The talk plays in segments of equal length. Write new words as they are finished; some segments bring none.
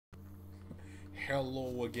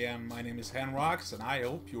Hello again, my name is Henrox, and I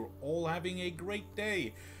hope you're all having a great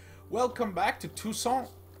day. Welcome back to Tucson.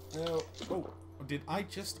 Oh, did I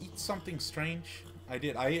just eat something strange? I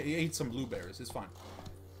did. I ate some blueberries. It's fine.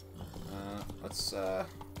 Let's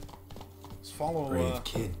follow. Brave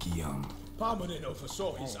kid, Guillaume. Parmanin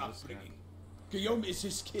oversaw his upbringing. Guillaume is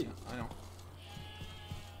his kid. Yeah, I know.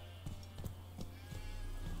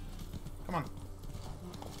 Come on.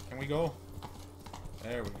 Can we go?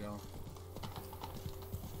 There we go.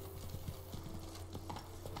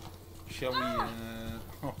 Shall we,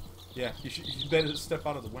 oh, yeah, you better step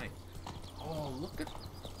out of the way. Oh,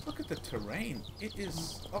 look at the terrain. It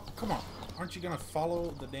is, oh, come on. Aren't you gonna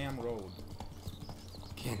follow the damn road?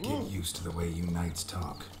 Can't get used to the way you knights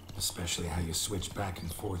talk. Especially how you switch back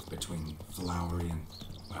and forth between flowery and,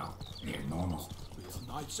 well, near normal. We are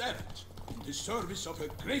knights errant, in the service of her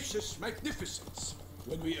gracious magnificence.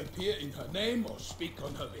 When we appear in her name or speak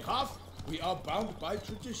on her behalf, we are bound by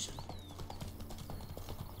tradition.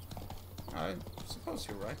 I suppose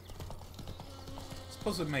you're right. I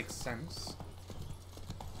suppose it makes sense.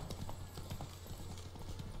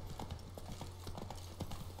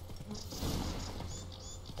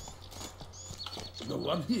 No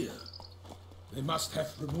one here. They must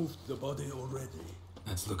have removed the body already.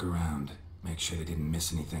 Let's look around. Make sure they didn't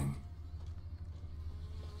miss anything.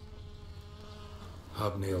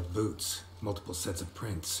 Hobnailed boots. Multiple sets of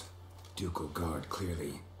prints. Ducal guard,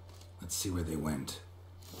 clearly. Let's see where they went.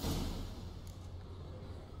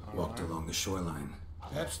 Walked along the shoreline.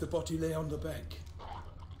 Perhaps the body lay on the bank.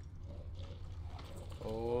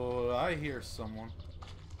 Oh, I hear someone.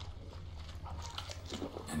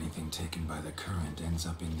 Anything taken by the current ends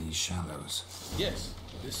up in these shallows. Yes,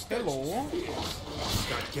 this Hello.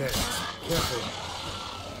 Got gas. Careful.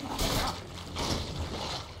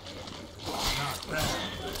 Not bad.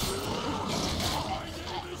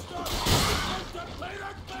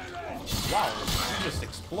 Wow, it just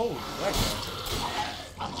exploded. That guy.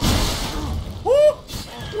 Woo!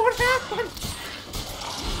 What happened?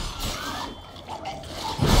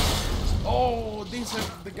 Oh, these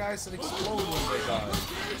are the guys that explode when they die.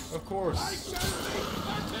 Of course.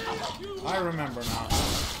 I remember now.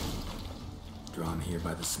 Drawn here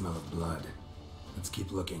by the smell of blood. Let's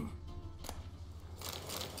keep looking.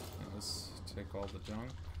 Let's take all the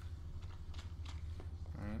junk.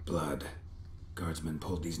 Alright. Blood. Guardsmen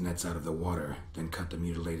pulled these nets out of the water, then cut the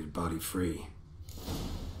mutilated body free.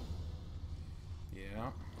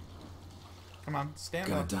 Yeah. Come on, stand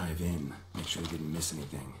Gotta up. dive in. Make sure you didn't miss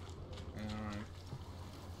anything. Alright.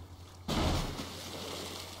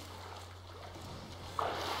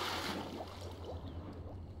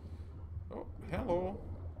 Oh, hello.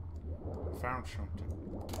 Found something.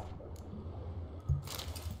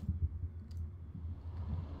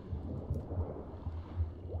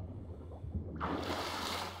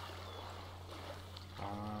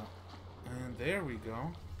 And there we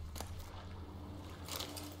go.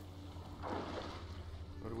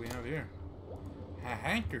 What do we have here? A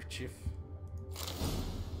handkerchief.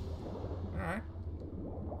 Alright.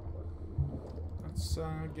 Let's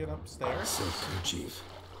get upstairs. Silk kerchief.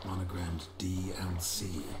 Monogrammed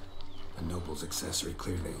DLC. A noble's accessory,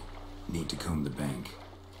 clearly. Need to comb the bank.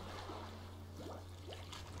 Yeah,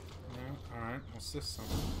 alright. What's this one?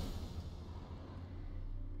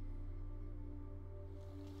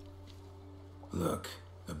 Look,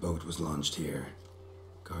 a boat was launched here.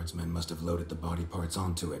 Guardsmen must have loaded the body parts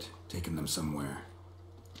onto it, taken them somewhere.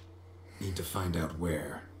 Need to find out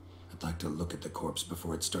where. I'd like to look at the corpse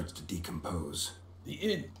before it starts to decompose. The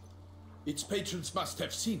inn. Its patrons must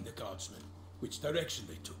have seen the guardsmen, which direction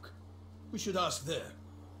they took. We should ask there.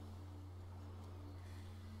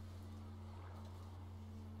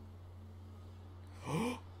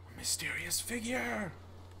 Oh, mysterious figure!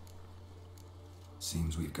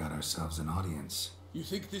 Seems we've got ourselves an audience. You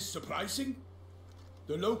think this surprising?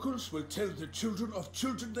 The locals will tell the children of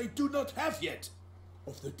children they do not have yet,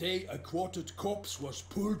 of the day a quartered corpse was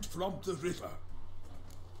pulled from the river.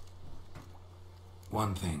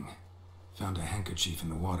 One thing. Found a handkerchief in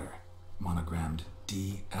the water. Monogrammed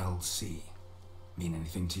DLC. Mean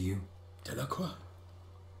anything to you? Delacroix?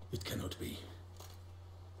 It cannot be.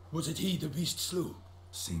 Was it he the beast slew?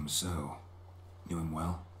 Seems so. Knew him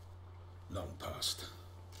well? Long past.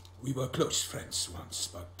 We were close friends once,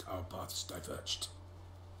 but our paths diverged.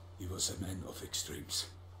 He was a man of extremes,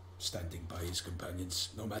 standing by his companions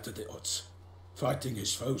no matter the odds, fighting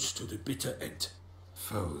his foes to the bitter end.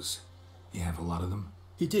 Foes? You have a lot of them?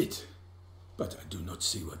 He did, but I do not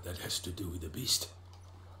see what that has to do with the beast.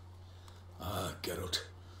 Ah, Geralt,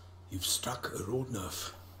 you've struck a raw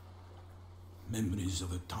nerve. Memories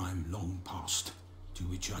of a time long past. to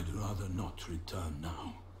which I'd rather not return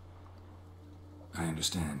now. I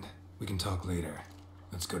understand. We can talk later.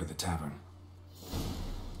 Let's go to the tavern.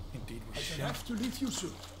 Indeed we I should. shall have to leave you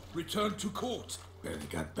soon. Return to court. Barely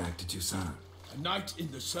got back to Tucson. A knight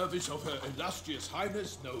in the service of Her Illustrious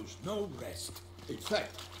Highness knows no rest. In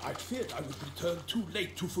fact, I feared I would return too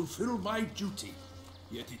late to fulfill my duty.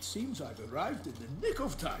 Yet it seems I've arrived in the nick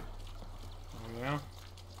of time. Oh, yeah.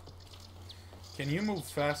 Can you move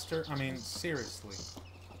faster? I mean, seriously.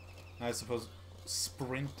 I suppose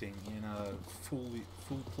sprinting in a full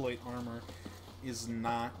plate armor is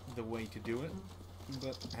not the way to do it.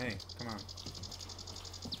 But hey, come on.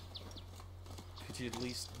 Could you at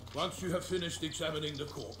least... Once you have finished examining the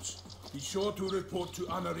corpse, be sure to report to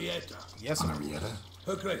Henrietta. Yes, Henrietta?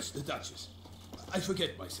 Her Grace, the Duchess. I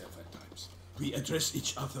forget myself at times. We address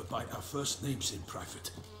each other by our first names in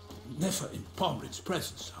private. Never in Pomrin's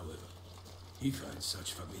presence, however. He finds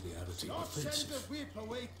such familiarity offensive.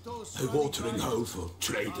 A watering hole for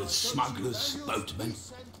traders, smugglers, boatmen.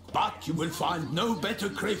 But you will find no better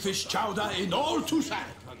crayfish chowder in all Tucson.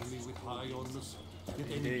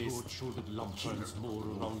 More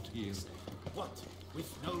around here. What?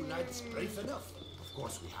 With no lads brave enough? Of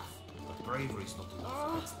course we have. But bravery's not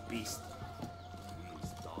enough against the beast.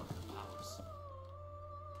 He's dark powers.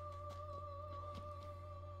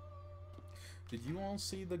 Did you all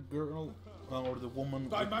see the girl or the woman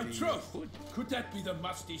By with my the troth, hood? could that be the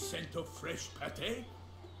musty scent of fresh pate?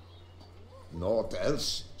 Naught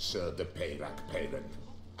else, Sir de Peyrac-Peyran.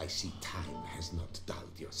 I see time has not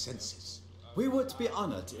dulled your senses. We would be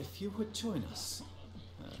honored if you would join us.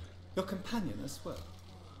 Your companion as well.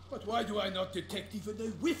 But why do I not detect even a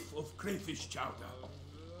whiff of crayfish chowder?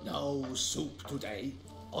 No soup today,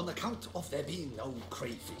 on account of there being no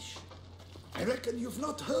crayfish. I reckon you've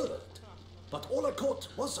not heard, but all I caught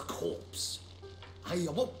was a corpse. I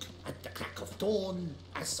awoke at the crack of dawn,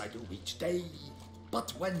 as I do each day,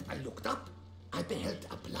 but when I looked up, I beheld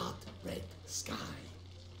a blood-red sky.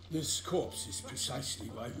 This corpse is precisely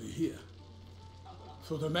why we're here.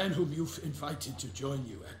 For the man whom you've invited to join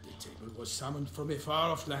you at the table was summoned from a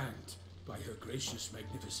far-off land by her gracious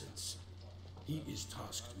magnificence. He is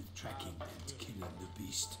tasked with tracking and killing the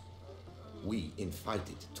beast. We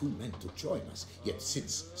invited 2 men to join us, yet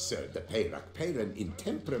since Sir de Peyrac-Peyran in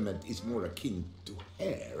temperament is more akin to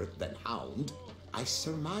hare than hound, I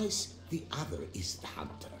surmise the other is the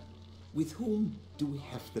hunter. With whom do we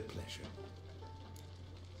have the pleasure?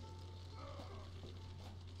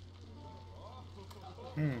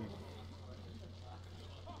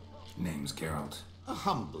 Name's Geralt. A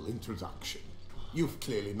humble introduction. You've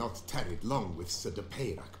clearly not tarried long with Sir de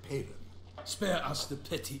Peyrac-Peyran. Spare us the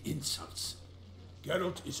petty insults.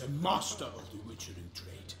 Geralt is a master of the witchering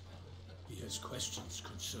trade. He has questions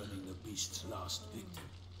concerning the beast's last victim.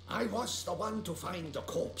 I was the one to find the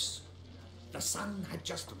corpse. The sun had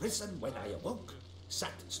just risen when I awoke,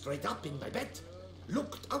 sat straight up in my bed,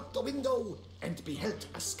 looked out the window, and beheld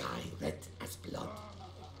a sky red as blood.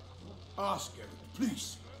 Ask Geralt,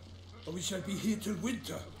 please, or we shall be here till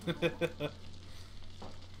winter.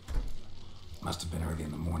 Must have been early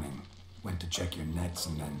in the morning. Went to check your nets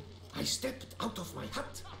and then... I stepped out of my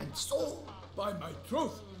hut and saw... By my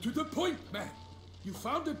troth, to the point, man. You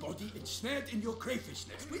found a body ensnared in your crayfish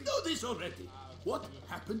nest. We know this already. What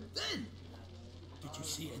happened then? Did you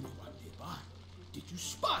see anyone nearby? Did you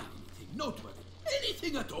spy anything noteworthy?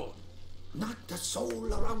 Anything at all? Not a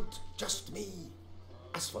soul around, just me.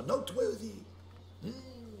 As for noteworthy...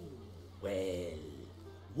 well...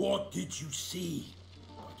 What did you see?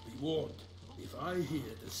 But be warned, if I hear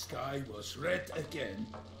the sky was red again...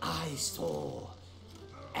 I saw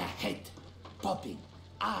a head bobbing,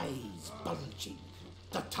 eyes bulging,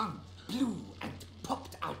 the tongue blue and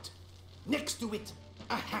popped out. Next to it,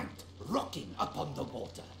 a hand rocking upon the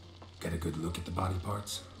water. Get a good look at the body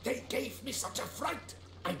parts? They gave me such a fright.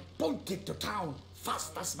 I bolted to town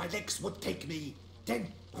fast as my legs would take me,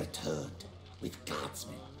 then returned with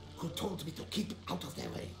guardsmen who told me to keep out of their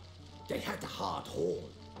way. They had a hard haul.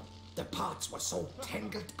 The parts were so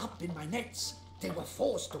tangled up in my nets, they were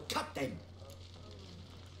forced to cut them.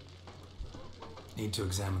 Need to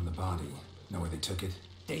examine the body. Know where they took it?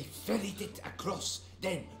 They ferried it across,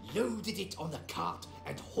 then loaded it on a cart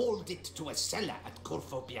and hauled it to a cellar at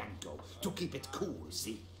Corvo Bianco to keep it cool,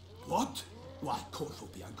 see? What? Why, Corvo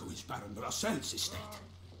Bianco is Baron Russell's estate.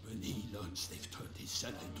 When he learns they've turned his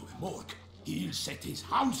cellar into a morgue, he'll set his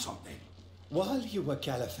hounds on them. While you were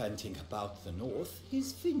gallivanting about the north,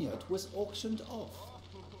 his vineyard was auctioned off.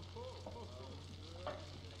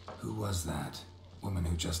 Who was that? Woman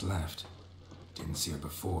who just left. Didn't see her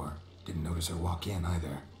before. Didn't notice her walk in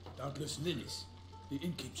either. Doubtless Ninnis, the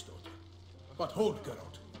innkeep's daughter. But hold,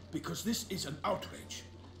 Geralt, because this is an outrage.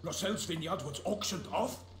 Roselle's vineyard was auctioned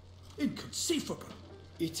off? Inconceivable.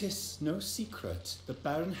 It is no secret the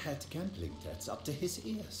Baron had gambling debts up to his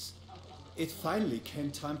ears. It finally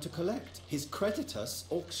came time to collect. His creditors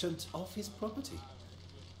auctioned off his property.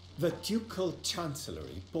 The Ducal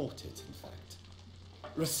Chancellery bought it, in fact.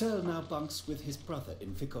 Roselle now bunks with his brother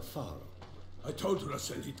in Vicofaro. I told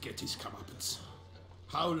Roselle he'd get his comeuppance.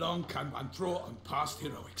 How long can one draw on past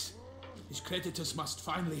heroics? His creditors must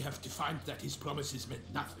finally have defined that his promises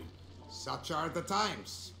meant nothing. Such are the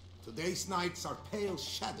times. Today's knights are pale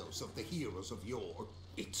shadows of the heroes of yore.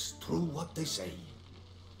 It's true what they say.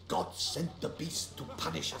 God sent the beast to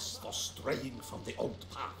punish us for straying from the old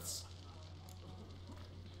paths.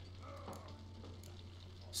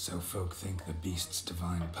 So folk think the beast's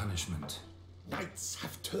divine punishment. Knights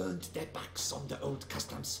have turned their backs on the old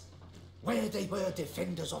customs. Where they were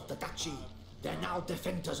defenders of the duchy, they're now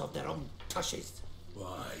defenders of their own tushes.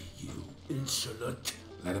 Why, you insolent...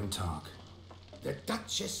 Let him talk. The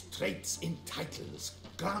Duchess trades in titles,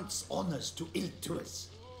 grants honors to ill-doers.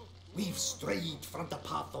 We've strayed from the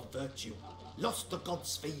path of virtue, lost the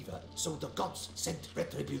gods' favor, so the gods sent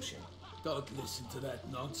retribution. Don't listen to that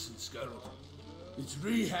nonsense, Geralt. It's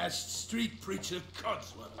rehashed street preacher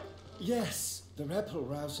codswell. Yes, the rebel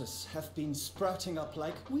rousers have been sprouting up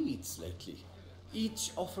like weeds lately,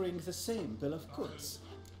 each offering the same bill of goods.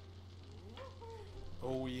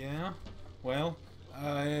 Oh yeah? Well,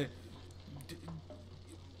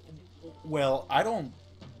 well, I don't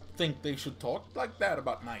think they should talk like that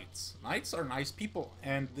about knights. Knights are nice people,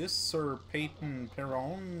 and this Sir Peyton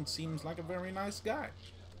Perron seems like a very nice guy.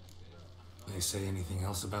 They say anything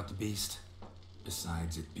else about the beast?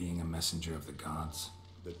 Besides it being a messenger of the gods?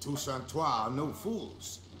 The Toussaintois are no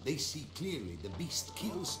fools. They see clearly the beast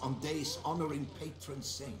kills on days honoring patron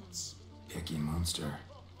saints. Icky monster.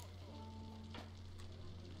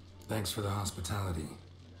 Thanks for the hospitality.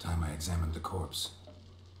 Time I examined the corpse.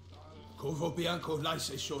 Corvo Bianco lies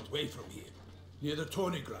a short way from here, near the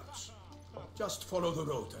tourney grounds. Just follow the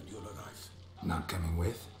road and you'll arrive. Not coming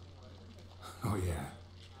with? Oh yeah,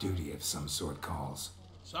 duty of some sort calls.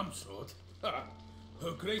 Some sort? Ha!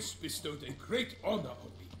 Her Grace bestowed a great honor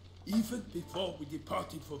on me, even before we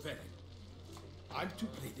departed for Velen. I'm to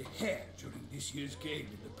play the hare during this year's game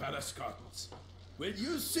in the Palace Gardens. When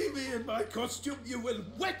you see me in my costume, you will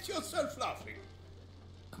wet yourself laughing.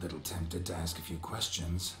 A little tempted to ask a few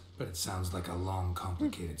questions, but it sounds like a long,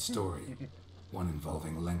 complicated story. One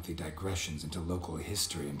involving lengthy digressions into local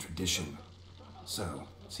history and tradition. So,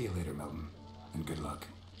 see you later, Milton, and good luck.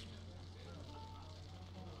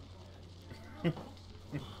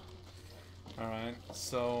 Alright,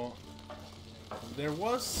 so there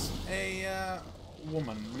was a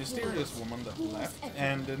woman, mysterious woman that left,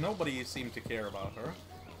 and nobody seemed to care about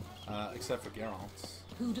her, except for Geralt.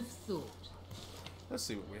 Who'd have thought? Let's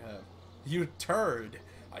see what we have. You turd!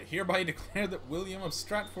 I hereby declare that William of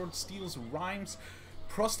Stratford steals rhymes,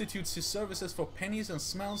 prostitutes his services for pennies, and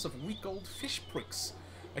smells of weak old fish pricks.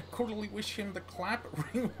 I cordially wish him the clap,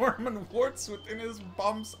 ringworm, and warts within his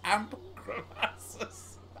bum's ample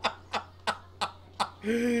crevasses.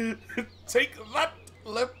 Take that,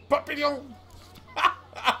 Le Papillon!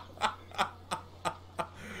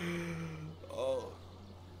 Oh,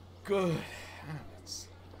 good heavens.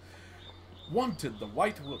 Wanted, the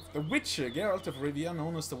White Wolf. The Witcher, Geralt of Rivia,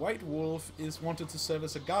 known as the White Wolf, is wanted to serve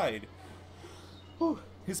as a guide. Whew.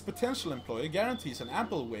 His potential employer guarantees an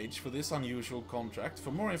ample wage for this unusual contract.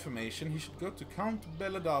 For more information, he should go to Count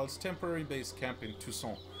Belladal's temporary base camp in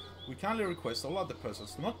Toussaint. We kindly request all other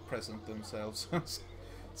persons not present themselves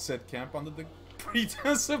said camp under the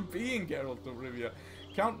pretense of being Geralt of Rivia.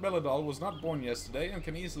 Count Belladal was not born yesterday and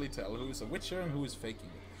can easily tell who is a witcher and who is faking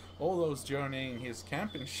it. All those journeying his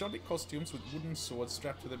camp in shoddy costumes with wooden swords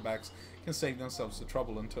strapped to their backs can save themselves the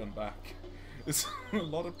trouble and turn back. There's a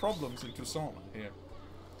lot of problems in Toussaint here.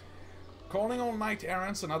 Calling all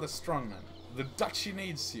knight-errants and other strongmen. The duchy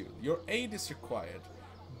needs you. Your aid is required.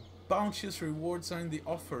 Bounteous rewards are in the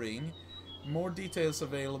offering. More details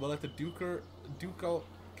available at the Ducal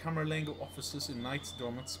Camerlengo offices in Knight's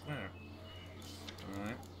Dormant Square.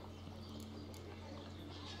 Alright.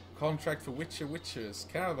 Contract for Witchers,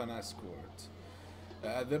 Caravan Escort.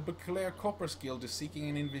 The Beclair Coppers Guild is seeking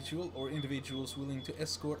an individual or individuals willing to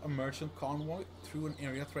escort a merchant convoy through an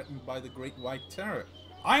area threatened by the Great White Terror.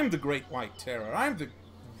 I'm the Great White Terror. I'm the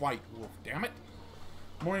White Wolf, damn it.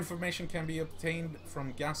 More information can be obtained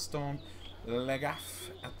from Gaston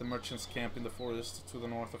Legaf at the merchant's camp in the forest to the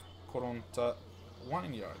north of Coronta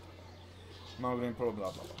Vineyard. Blah, blah, blah,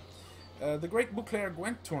 blah. The Great Beauclair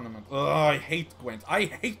Gwent tournament. Oh, I hate Gwent. I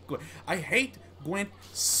hate Gwent. I hate Gwent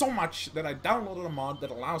so much that I downloaded a mod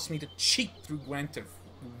that allows me to cheat through Gwent to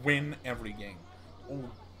win every game. Oh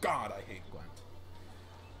god, I hate Gwent.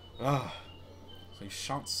 Ah, so you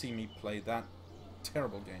shan't see me play that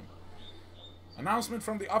terrible game. Announcement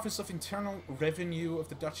from the Office of Internal Revenue of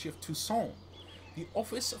the Duchy of Toussaint. The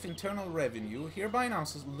Office of Internal Revenue hereby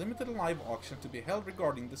announces a limited live auction to be held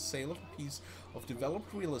regarding the sale of a piece of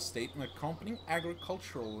developed real estate and accompanying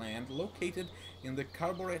agricultural land located in the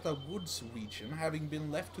Carboreta Woods region, having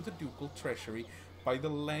been left to the ducal treasury by the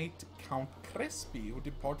late Count Crespi, who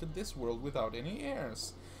departed this world without any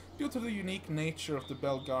heirs. Due to the unique nature of the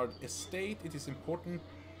Bellegarde estate, its important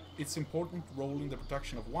role in the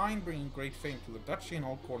production of wine, bringing great fame to the duchy in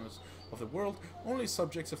all corners of the world, only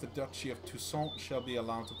subjects of the Duchy of Toussaint shall be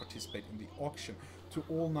allowed to participate in the auction. To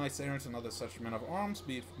all knights errant and other such men of arms,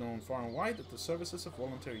 be it known far and wide that the services of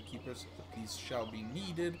voluntary keepers of the peace shall be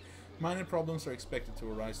needed. Minor problems are expected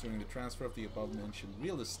to arise during the transfer of the above-mentioned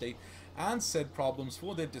real estate, and said problems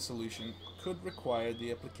for their dissolution could require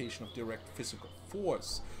the application of direct physical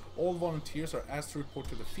force. All volunteers are asked to report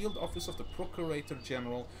to the field office of the Procurator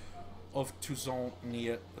General of Toussaint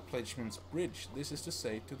near the Pledgeman's Bridge. This is to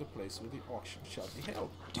say, to the place where the auction shall be held.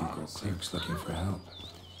 Ducal clerks looking for help.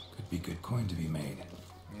 Could be good coin to be made.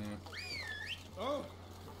 Yeah. Oh,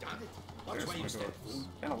 damn it. Watch where you step.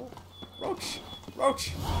 Hello. Roach!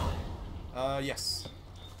 Roach! Yes.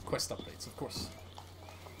 Quest updates, of course.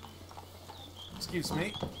 Excuse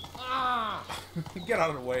me. Ah! Get out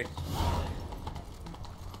of the way.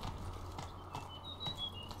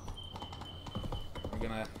 We're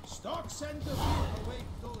gonna... Stock send the away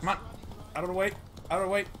those. Come on! Out of the way! Out of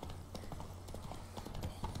the way!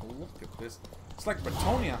 Oh, look at this. It's like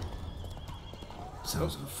Bretonia.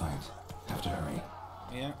 Sounds of a fight. Have to hurry.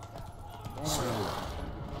 Yeah. Don't worry.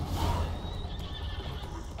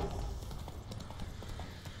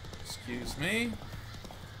 Excuse me.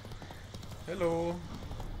 Hello.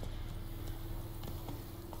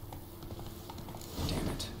 Damn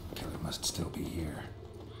it. Killer must still be here.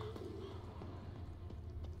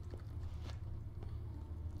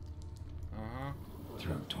 Uh-huh.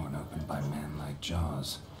 Throat torn open by man-like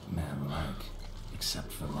jaws. Man-like.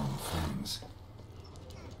 Except for long fangs.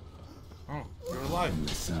 Oh, you're alive. In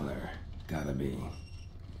the cellar. Gotta be.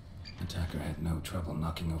 Attacker had no trouble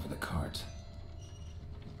knocking over the cart.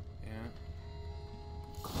 Yeah.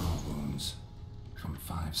 Claw wounds. From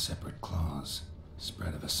 5 separate claws.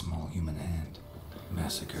 Spread of a small human hand.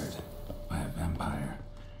 Massacred by a vampire.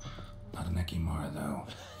 Not an Ekimara, though.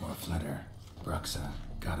 Or a Fletter. Bruxa.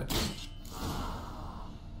 Gotta be.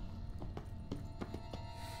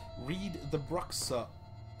 Read the Bruxa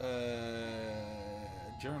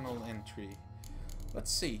journal entry.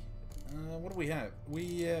 Let's see. What do we have?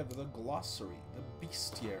 We have the glossary, the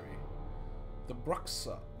bestiary, the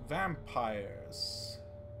Bruxa, vampires,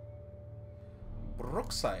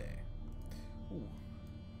 Bruxae. Ooh,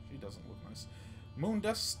 she doesn't look nice.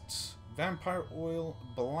 Moondust, vampire oil,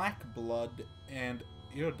 black blood, and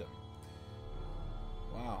Irden.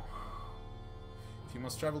 Wow. If you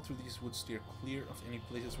must travel through these woods, steer clear of any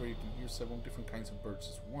places where you can hear several different kinds of birds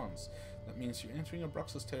at once. That means you're entering a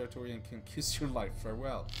Bruxa's territory and can kiss your life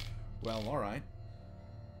farewell. Well, alright.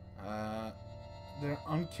 Their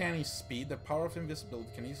uncanny speed, their power of invisibility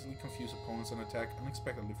can easily confuse opponents and attack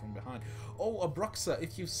unexpectedly from behind. Oh, a Bruxa!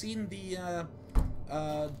 If you've seen the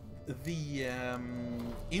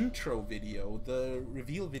intro video, the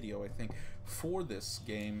reveal video, I think, for this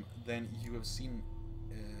game, then you have seen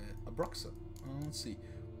a Bruxa. Let's see.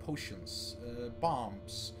 Potions,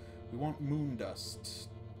 bombs. We want moon dust.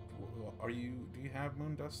 Do you have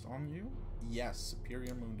moon dust on you? Yes,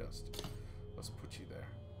 superior moon dust. Let's put you there.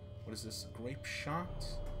 What is this? Grape shot?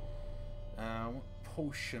 What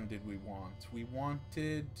potion did we want? We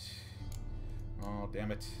wanted... Oh,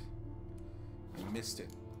 damn it. I missed it.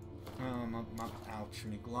 Not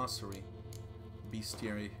alchemy. Glossary.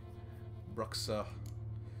 Bestiary. Bruxa.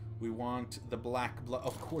 We want the black blood.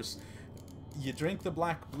 Of course, you drink the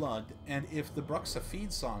black blood, and if the Bruxa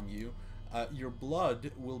feeds on you, your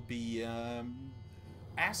blood will be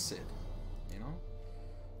acid. You know?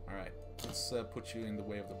 Alright, let's put you in the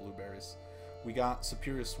way of the blueberries. We got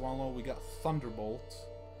Superior Swallow, we got Thunderbolt.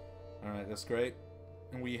 Alright, that's great.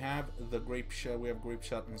 And we have the Grape Shot, we have Grape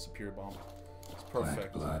Shot and Superior Bomb. It's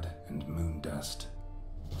perfect. Black blood and moon dust.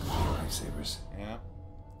 Lifesavers. Yeah.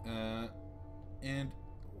 And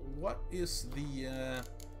what is the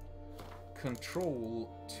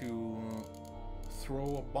control to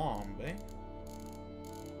throw a bomb, eh?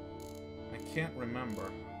 I can't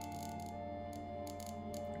remember.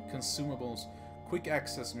 Consumables, quick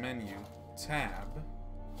access menu, tab.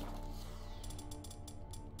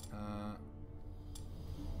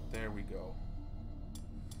 go.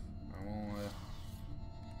 I will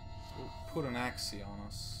we'll put an Axie on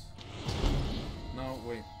us. No,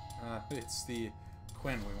 wait. It's the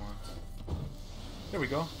Quen we want. There we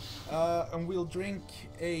go. And we'll drink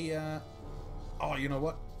a... oh, you know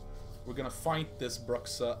what? We're gonna fight this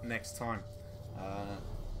Bruxa next time.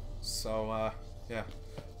 Yeah.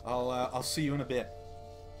 I'll see you in a bit.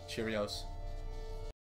 Cheerios.